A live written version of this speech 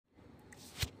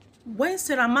When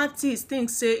Sarah Martins think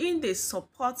say in dey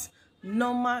support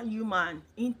normal human,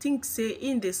 in think say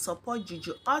in dey support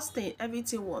Juju Austin,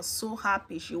 everything was so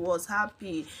happy. She was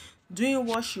happy doing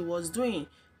what she was doing,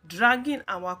 dragging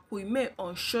our Queen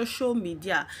on social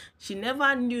media. She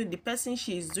never knew the person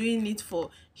she is doing it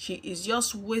for. She is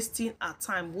just wasting her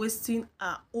time, wasting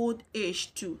her old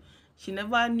age too. She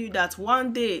never knew that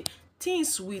one day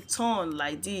things will turn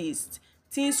like this.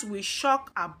 Things will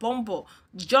shock her bumbo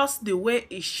just the way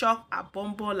it shocked her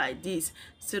bumbo like this.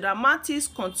 Sarah Martins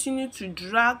continue to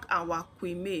drag our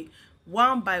Queen May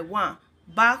one by one,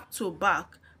 back to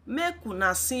back. Make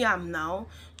una see am now.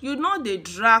 You no dey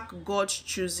drag God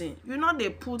choosing. You no dey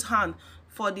put hand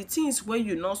for the things wey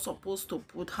you not supposed to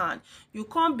put hand. You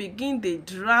can't begin dey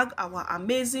drag our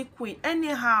amazing queen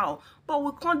anyhow, but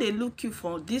we can't dey look you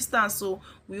from distance. So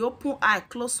we open eye,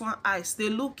 close one eye, dey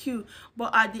look you,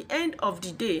 but at the end of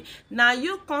the day, na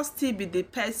you can still be the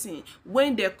person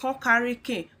when they come carry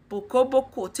king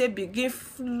boko take begin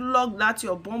flog that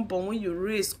your bum when you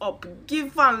raise up,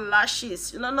 give am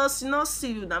lashes. You no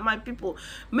see you na my people.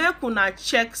 Make una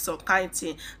check some kind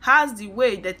thing. How's the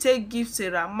way they take give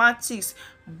Sarah Martins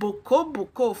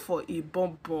boko for a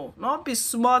bum? Not be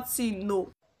smart thing,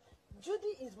 no.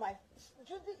 Judy is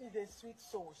a sweet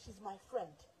soul. She's my friend.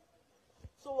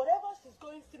 So whatever she's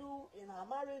going through in her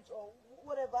marriage or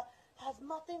whatever has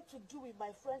nothing to do with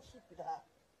my friendship with her.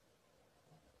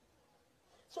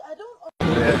 So I don't.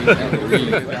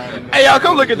 Hey, y'all,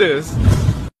 come look at this.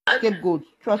 Scapegoat,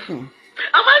 trust me. Am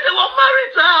I the one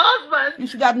married to her husband? You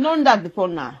should have known that before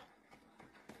now.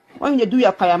 When you do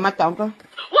your kayamata, uncle.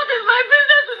 What is my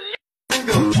business with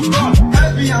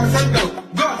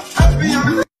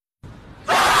you?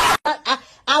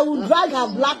 I will drag her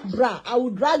black bra. I will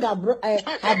drag her black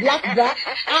bra.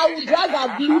 I will drag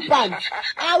her blue pants.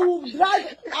 I will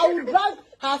drag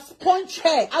her sponge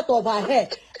hair out of her hair.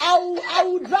 I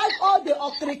will drag all the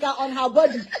ostrika on her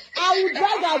body. I will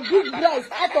drag her big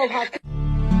breast out of her.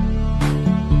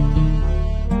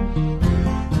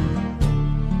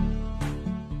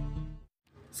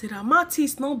 Sarah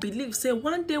Martins no believe say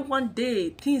one day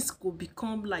things go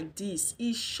become like this.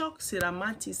 E shock Sarah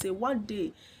Martins say one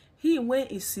day he when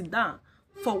he sit down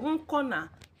for one corner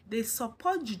dey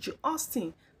support Juju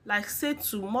Austin like say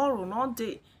tomorrow no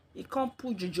day. He can't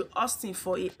put Juju Austin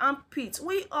for a armpit.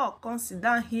 We all come sit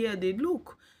down here, they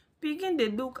look. Begin they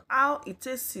look how it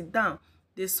takes sit down.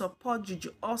 They support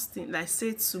Juju Austin like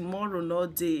say tomorrow no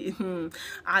day.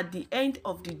 At the end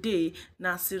of the day,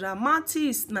 na Sarah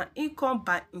Martins na income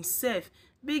by himself.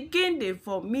 Begin they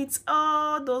vomit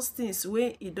all those things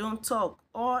when he don't talk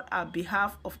all on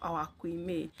behalf of our Queen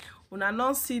May. Una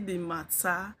not see the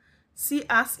matter. See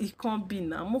as e come be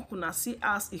now. Mukuna see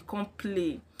as e come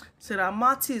play. Sarah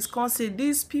Martins come say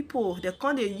these people they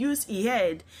can't they use e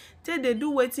head. Take they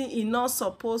do wetin e not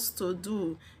supposed to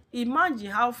do. Imagine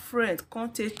how friends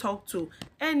can't they talk to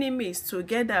enemies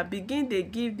together. Begin they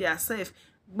give themselves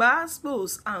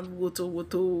gbasgbos and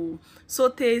woto.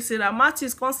 So Sarah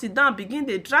Martins come sit down, begin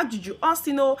they drag Juju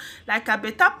Austin like I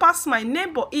better pass my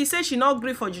neighbor. He say she not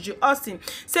agree for Juju Austin.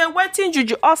 Say wetin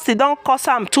Juju Austin don't cost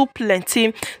am too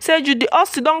plenty. Say Juju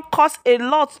Austin don't cost a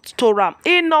lot to am.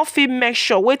 He no fit make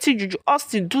sure wetin Juju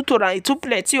Austin do to am too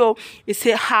plenty. He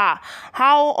say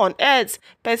how on earth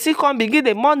person come begin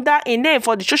the murder in name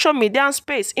for the social media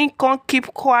space. He can't keep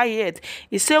quiet.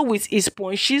 He say with his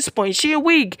spongy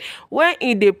wig when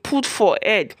he they put for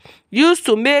head used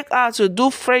to make her to do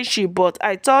friendship, but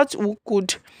I thought we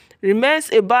could remain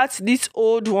about this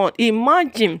old one.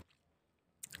 Imagine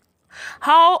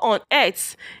how on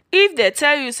earth if they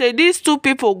tell you say these two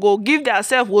people go give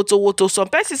themselves woto, some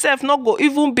person self not go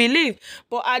even believe,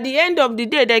 but at the end of the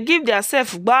day they give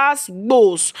themselves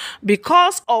gbas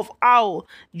because of how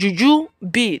Juju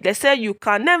be. They say you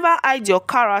can never hide your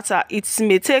character. It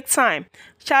may take time.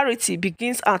 Charity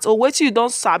begins at wetin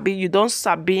you don't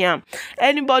sabi am.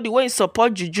 Anybody when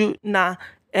support Juju na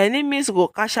enemies go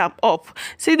cash up.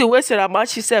 See the way Sarah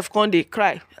Martins self come dey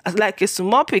cry like a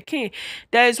small pikin.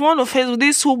 There is one of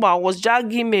this woman was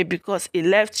dragging me because he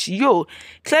left Yo,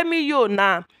 claiming Yo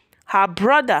na her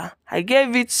brother. I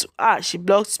gave it to her, she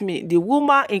blocked me. The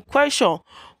woman in question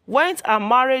went and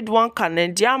married one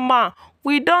Canadian man.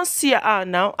 We don't see her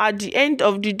now. At the end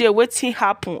of the day, wetin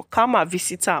happen? Come and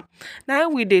visit her. Now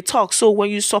we dey talk. So when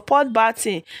you support bad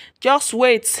thing, just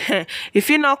wait. If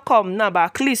he not come now, but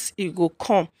at least he go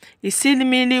come. He see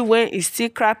me when he still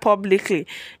cry publicly.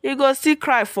 He go still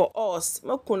cry for us.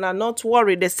 Make una not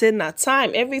worry. They say na time.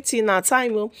 Everything na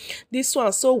time. This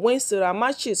one. So when Sarah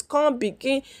Martins come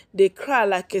begin, they cry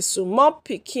like a small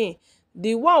pikin.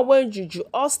 The one wey juju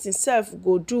austin sef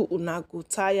go do una go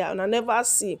tire, una never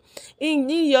see.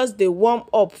 He just dey warm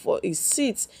up for his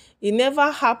seat. E never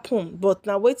happen, but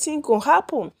na wetin go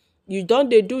happen. You don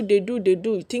dey do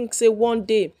you think say one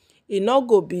day e no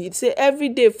go be say every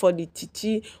day for the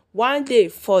titi, one day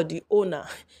for the owner.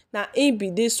 Na im be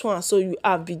this one. So you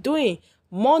have been doing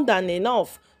more than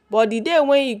enough, but the day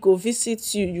when e go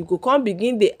visit you, you go come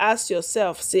begin dey ask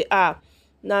yourself say,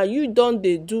 na you don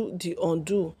dey do the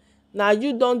undo, na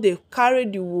you don dey carry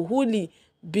the wuhuli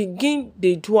begin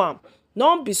dey do am.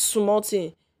 No be small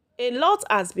thing. A lot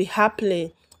has been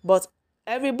happening, but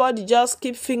everybody just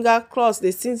keep finger crossed.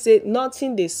 They think say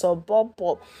nothing dey sup.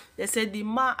 They say the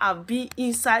man have been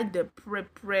inside the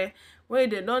pre wey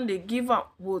they don dey give am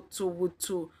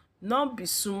woto. No be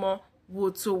small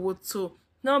woto.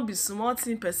 No be small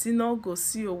thing person no go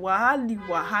see o.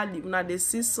 Wahali una dey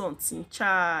see something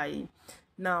chai.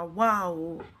 Na wow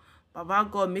o. Baba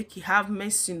God make e have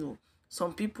mercy o.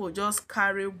 Some people just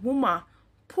carry woman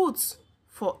put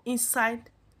for inside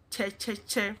che.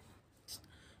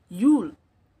 Yul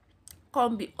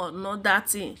come be another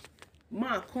thing.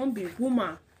 Man come be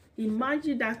woman.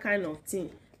 Imagine that kind of thing.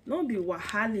 No be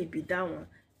wahali be that one.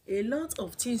 A lot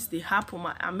of things dey happen.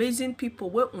 My amazing people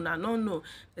wey una no know.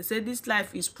 They say this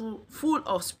life is full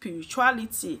of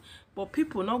spirituality, but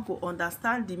people no go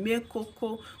understand the main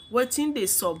koko wetin dey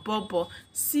sup.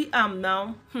 See am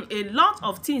now. A lot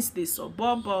of things dey sup.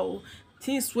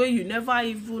 Things wey you never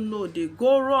even know dey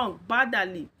go wrong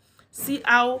badly. See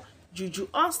how Juju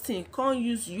Austin come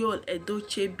use Yul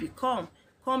Edchie become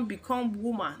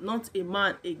woman, not a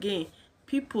man again.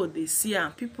 People dey see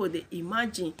am, people dey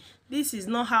imagine. This is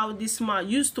not how this man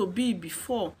used to be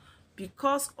before,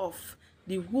 because of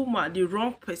the woman, the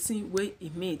wrong person wey he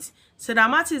meet.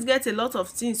 Sedamatis get a lot of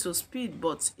things to speed,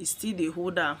 but e still dey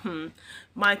hold am.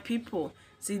 My people,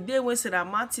 the day wey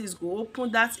Sedamatis go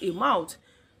open that im mouth,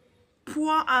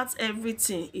 pour out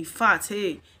everything. In fact,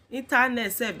 hey,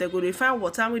 internet sef, they go dey find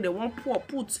water wey they wan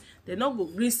put. They no go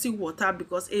gree see water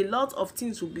because a lot of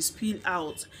things will be spilled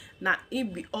out. Na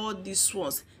it be all these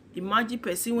ones. Imagine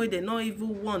person wey they no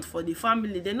even want for the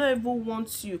family. They no even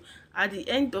want you. At the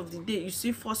end of the day, you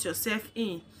still force yourself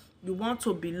in. You want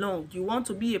to belong. You want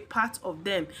to be a part of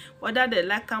them. Whether they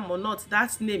like am or not,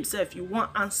 that name sef you wan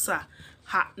answer.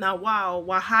 Na wow,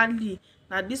 wahali.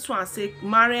 Na this one say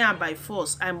marry am by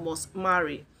force. I must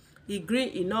marry. He gree,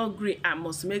 he no gree, I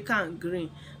must make am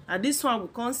gree. Na this one we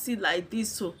come see like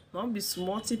this. So no be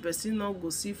small thing person no go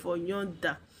see for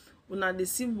yonder. Una dey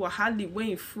see wahali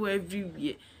wey e full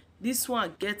everywhere. This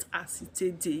one get as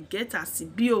e dey, get as e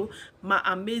be o. My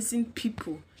amazing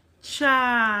people.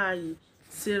 Chai.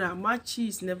 Sarah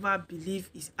Machis never believe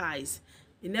his eyes.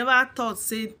 He never thought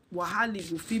say wahali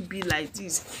go fit be like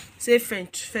this. Say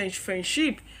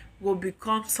friendship go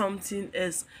become something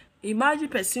else. Imagine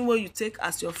person wey you take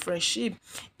as your friendship.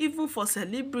 Even for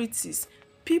celebrities,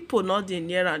 people no dey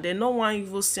near am. They no wan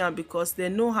even see am because they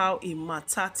know how e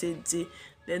matter take dey.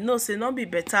 They know say no be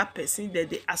better person that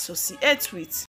they associate with.